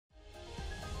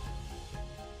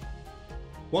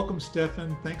Welcome,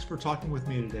 Stefan. Thanks for talking with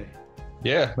me today.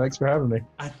 Yeah, thanks for having me.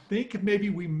 I think maybe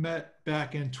we met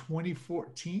back in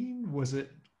 2014. Was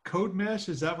it Code Mesh?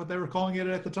 Is that what they were calling it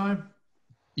at the time?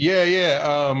 Yeah.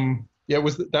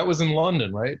 That was in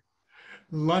London, right?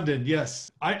 London, yes.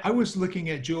 I was looking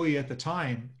at Julia at the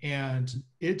time, and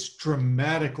it's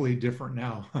dramatically different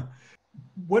now.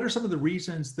 What are some of the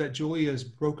reasons that Julia has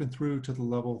broken through to the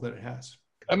level that it has?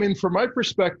 I mean, from my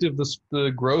perspective,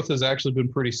 the growth has actually been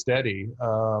pretty steady.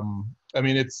 I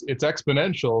mean, it's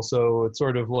exponential, so it's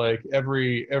sort of like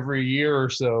every year or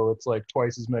so, it's like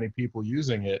twice as many people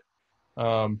using it.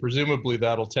 Presumably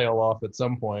that'll tail off at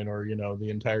some point, or the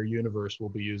entire universe will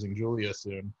be using Julia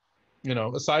soon.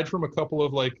 Aside from a couple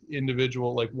of like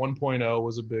individual, like 1.0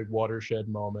 was a big watershed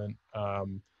moment.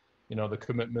 The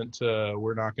commitment to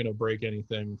we're not going to break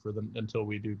anything for them until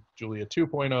we do Julia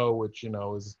 2.0, which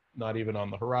is not even on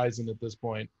the horizon at this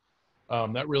point.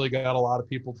 That really got a lot of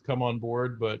people to come on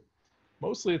board, but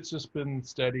mostly it's just been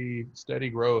steady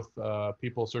growth.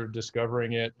 People sort of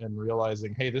discovering it and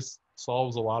realizing, hey, this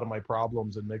solves a lot of my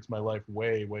problems and makes my life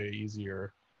way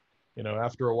easier.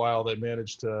 After a while, they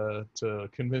managed to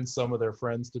convince some of their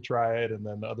friends to try it, and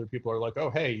then other people are like,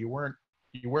 oh, hey, you weren't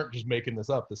just making this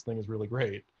up. This thing is really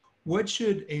great. What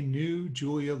should a new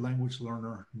Julia language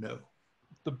learner know?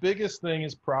 The biggest thing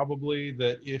is probably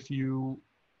that if you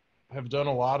have done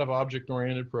a lot of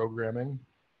object-oriented programming,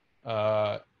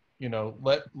 let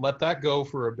that go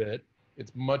for a bit.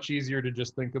 It's much easier to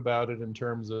just think about it in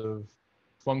terms of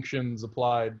functions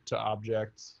applied to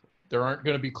objects. There aren't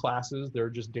going to be classes. They're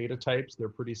just data types. They're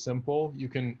pretty simple. You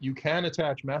can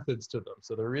attach methods to them.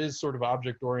 So there is sort of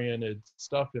object-oriented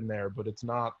stuff in there, but it's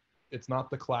not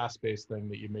the class-based thing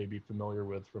that you may be familiar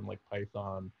with from like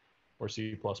Python or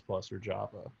C++ or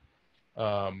Java.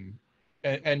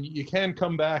 And you can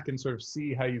come back and sort of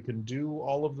see how you can do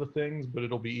all of the things, but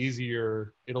it'll be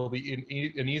easier. It'll be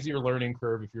an easier learning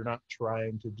curve if you're not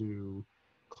trying to do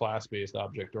class-based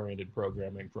object-oriented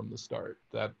programming from the start.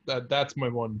 That's my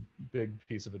one big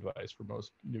piece of advice for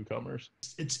most newcomers.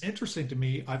 It's interesting to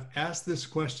me. I've asked this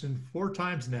question 4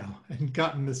 times now and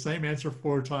gotten the same answer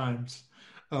 4 times.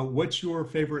 What's your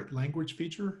favorite language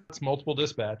feature? It's multiple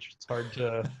dispatch. It's hard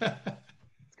to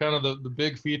it's kind of the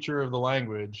big feature of the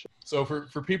language. So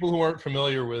for people who aren't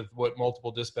familiar with what multiple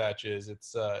dispatch is,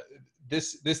 it's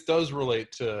this does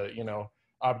relate to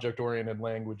object-oriented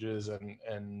languages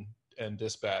and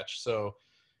dispatch. So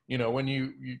when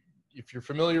you if you're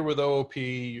familiar with OOP,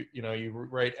 you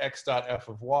write x.f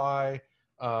of y,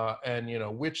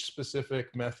 and which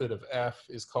specific method of f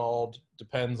is called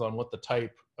depends on what the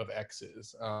type of x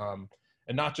is.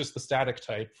 And not just the static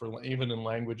type. For even in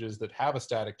languages that have a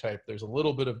static type, there's a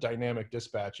little bit of dynamic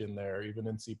dispatch in there, even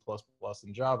in C++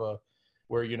 and Java,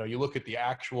 where you look at the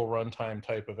actual runtime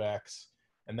type of X,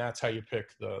 and that's how you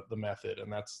pick the method.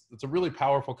 And it's a really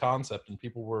powerful concept, and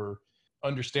people were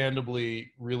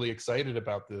understandably really excited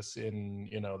about this in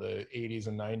the 80s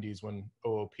and 90s when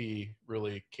OOP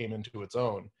really came into its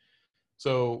own.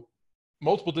 So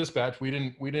multiple dispatch, we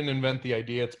didn't invent the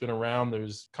idea. It's been around.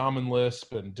 There's Common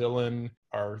Lisp and Dylan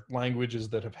are languages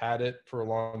that have had it for a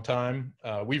long time.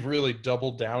 We've really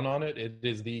doubled down on it. It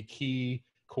is the key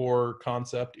core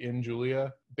concept in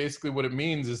Julia. Basically what it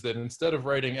means is that instead of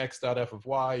writing x.f of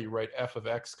y, you write f of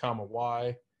x comma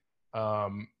y.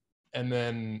 And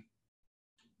then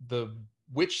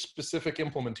which specific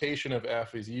implementation of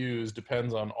f is used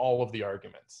depends on all of the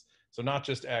arguments. So not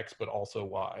just x, but also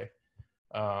y.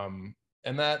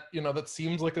 And that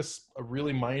seems like a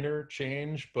really minor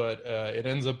change, but it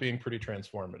ends up being pretty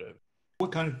transformative.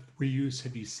 What kind of reuse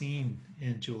have you seen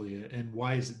in Julia, and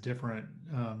why is it different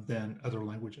than other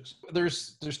languages?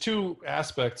 There's two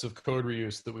aspects of code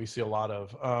reuse that we see a lot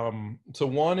of. So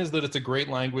one is that it's a great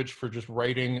language for just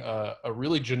writing a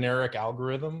really generic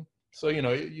algorithm. So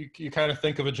you kind of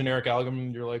think of a generic algorithm,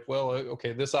 and you're like, well,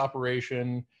 okay, this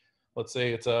operation, let's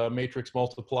say it's a matrix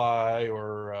multiply,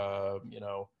 or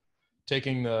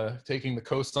taking the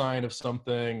cosine of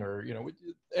something, or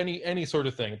any sort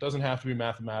of thing. It doesn't have to be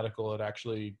mathematical. It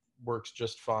actually works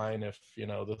just fine if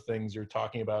the things you're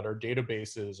talking about are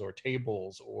databases or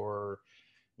tables, or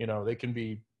they can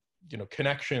be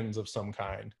connections of some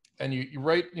kind. And you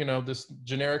write this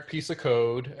generic piece of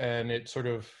code, and it sort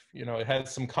of it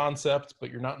has some concepts,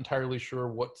 but you're not entirely sure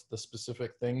what the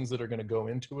specific things that are going to go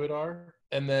into it are.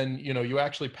 And then you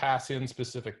actually pass in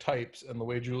specific types, and the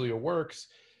way Julia works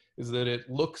is that it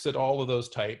looks at all of those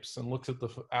types and looks at the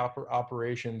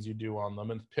operations you do on them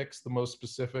and picks the most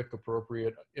specific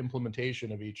appropriate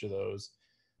implementation of each of those,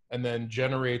 and then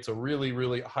generates a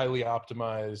really highly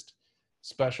optimized,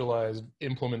 specialized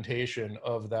implementation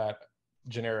of that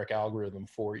generic algorithm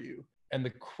for you. And the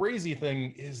crazy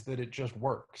thing is that it just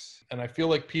works. And I feel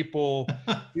like people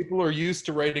are used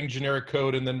to writing generic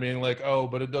code and then being like, oh,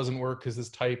 but it doesn't work because this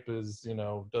type is,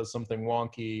 does something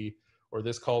wonky, or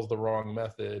this calls the wrong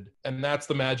method. And that's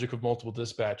the magic of multiple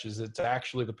dispatches. It's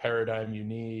actually the paradigm you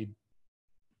need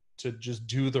to just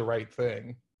do the right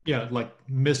thing. Yeah, like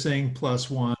missing plus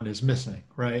one is missing,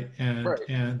 right? And Right.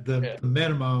 and the, Yeah. the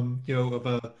minimum, of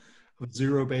a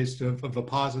zero based of a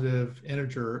positive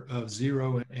integer of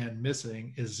zero and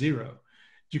missing is zero.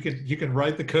 You can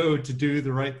write the code to do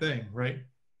the right thing, right?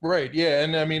 Right. Yeah.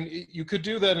 And I mean, you could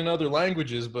do that in other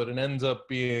languages, but it ends up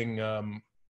being,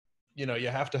 you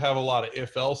have to have a lot of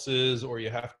if else's, or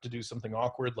you have to do something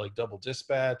awkward like double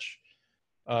dispatch.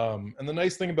 And the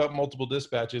nice thing about multiple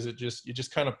dispatch is you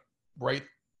just kind of write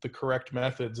the correct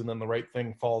methods, and then the right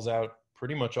thing falls out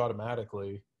pretty much automatically.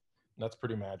 And that's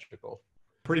pretty magical.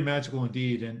 Pretty magical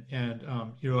indeed. And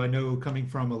I know coming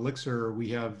from Elixir, we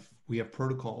have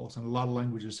protocols, and a lot of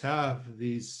languages have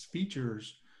these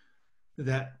features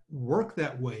that work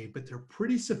that way, but they're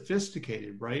pretty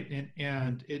sophisticated, right?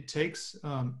 And it takes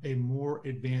a more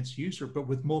advanced user. But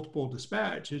with multiple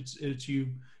dispatch, it's you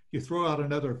throw out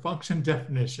another function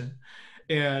definition,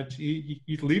 and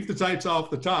you leave the types off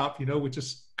the top, which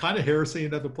is kind of heresy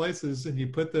in other places, and you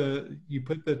put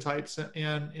the types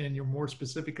in your more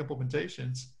specific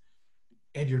implementations,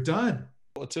 and you're done.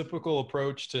 A typical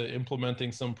approach to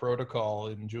implementing some protocol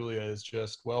in Julia is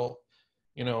just, well,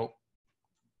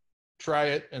 try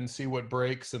it and see what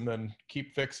breaks, and then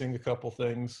keep fixing a couple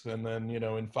things, and then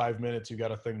in 5 minutes you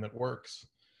got a thing that works.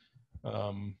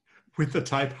 With the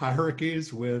type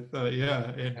hierarchies, and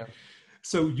Yeah.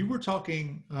 so you were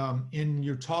talking in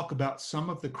your talk about some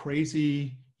of the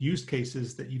crazy use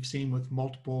cases that you've seen with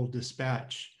multiple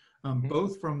dispatch,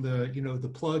 both from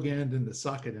the plug end and the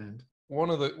socket end.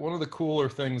 One of the cooler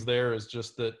things there is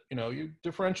just that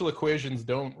differential equations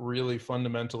don't really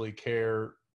fundamentally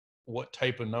care what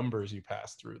type of numbers you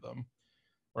pass through them,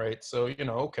 right? So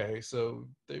okay, so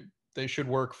they should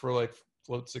work for like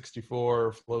float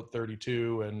 64, float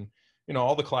 32, and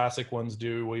all the classic ones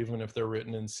do, even if they're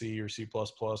written in C or C++ or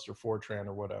Fortran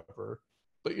or whatever.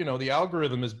 But the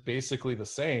algorithm is basically the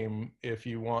same if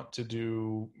you want to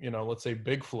do, let's say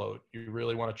big float. You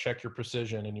really want to check your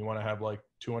precision, and you want to have like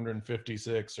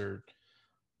 256 or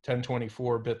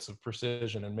 1024 bits of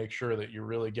precision, and make sure that you're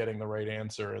really getting the right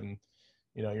answer, and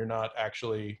you're not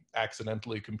actually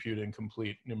accidentally computing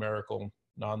complete numerical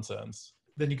nonsense.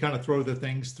 Then you kind of throw the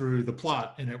things through the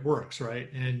plot, and it works,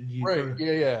 right? And Right.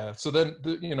 Yeah. So then,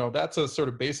 that's a sort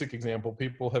of basic example.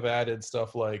 People have added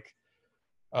stuff like,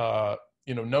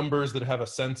 numbers that have a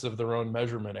sense of their own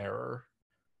measurement error,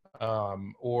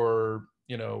 or,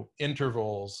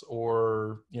 intervals,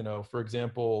 or, for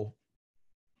example,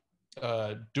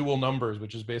 dual numbers,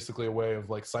 which is basically a way of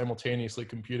like simultaneously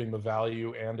computing the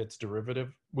value and its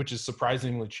derivative, which is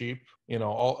surprisingly cheap. A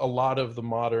lot of the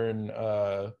modern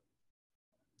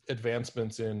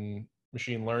advancements in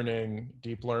machine learning,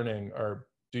 deep learning, are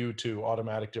due to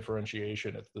automatic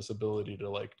differentiation. It's this ability to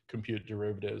like compute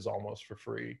derivatives almost for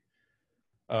free.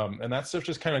 And that stuff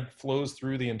just kind of flows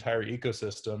through the entire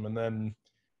ecosystem. And then,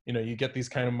 you get these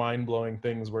kind of mind-blowing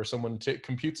things where someone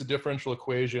computes a differential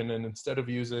equation, and instead of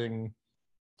using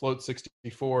float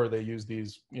 64, they use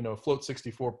these, float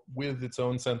 64 with its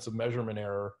own sense of measurement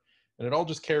error. And it all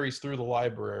just carries through the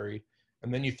library.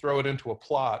 And then you throw it into a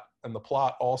plot, and the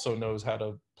plot also knows how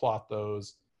to plot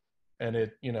those.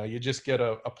 And you just get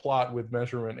a plot with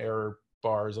measurement error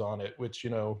bars on it, which,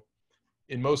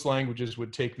 in most languages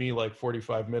would take me like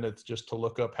 45 minutes just to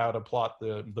look up how to plot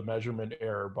the measurement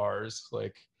error bars.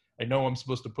 Like, I know I'm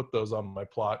supposed to put those on my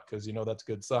plot because, that's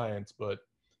good science, but,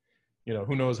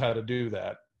 who knows how to do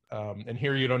that? And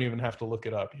here you don't even have to look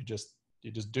it up. You just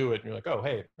do it, and you're like, oh,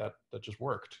 hey, that just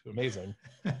worked. Amazing.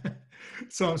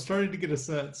 So I'm starting to get a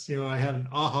sense, I had an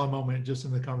aha moment just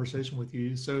in the conversation with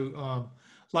you. So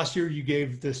last year you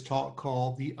gave this talk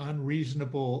called The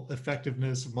Unreasonable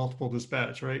Effectiveness of Multiple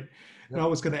Dispatch, right? Yep. And I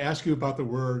was going to ask you about the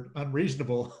word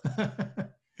unreasonable,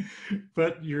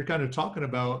 but you're kind of talking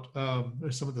about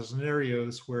some of the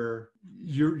scenarios where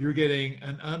you're getting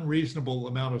an unreasonable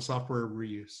amount of software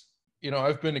reuse.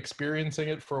 I've been experiencing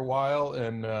it for a while,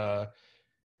 and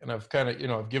I've kind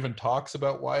of, I've given talks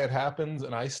about why it happens,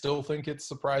 and I still think it's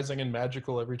surprising and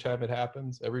magical every time it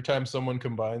happens. Every time someone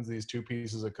combines these two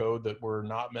pieces of code that were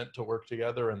not meant to work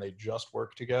together and they just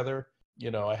work together,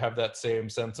 I have that same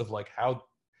sense of like,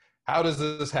 how does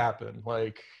this happen?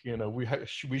 Like,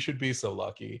 we should be so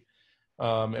lucky.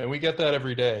 And we get that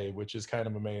every day, which is kind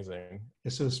of amazing.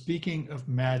 So speaking of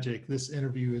magic, this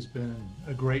interview has been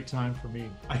a great time for me.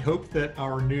 I hope that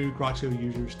our new Groxo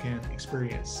users can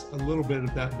experience a little bit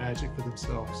of that magic for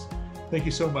themselves. Thank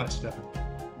you so much, Stefan.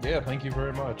 Yeah, thank you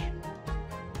very much.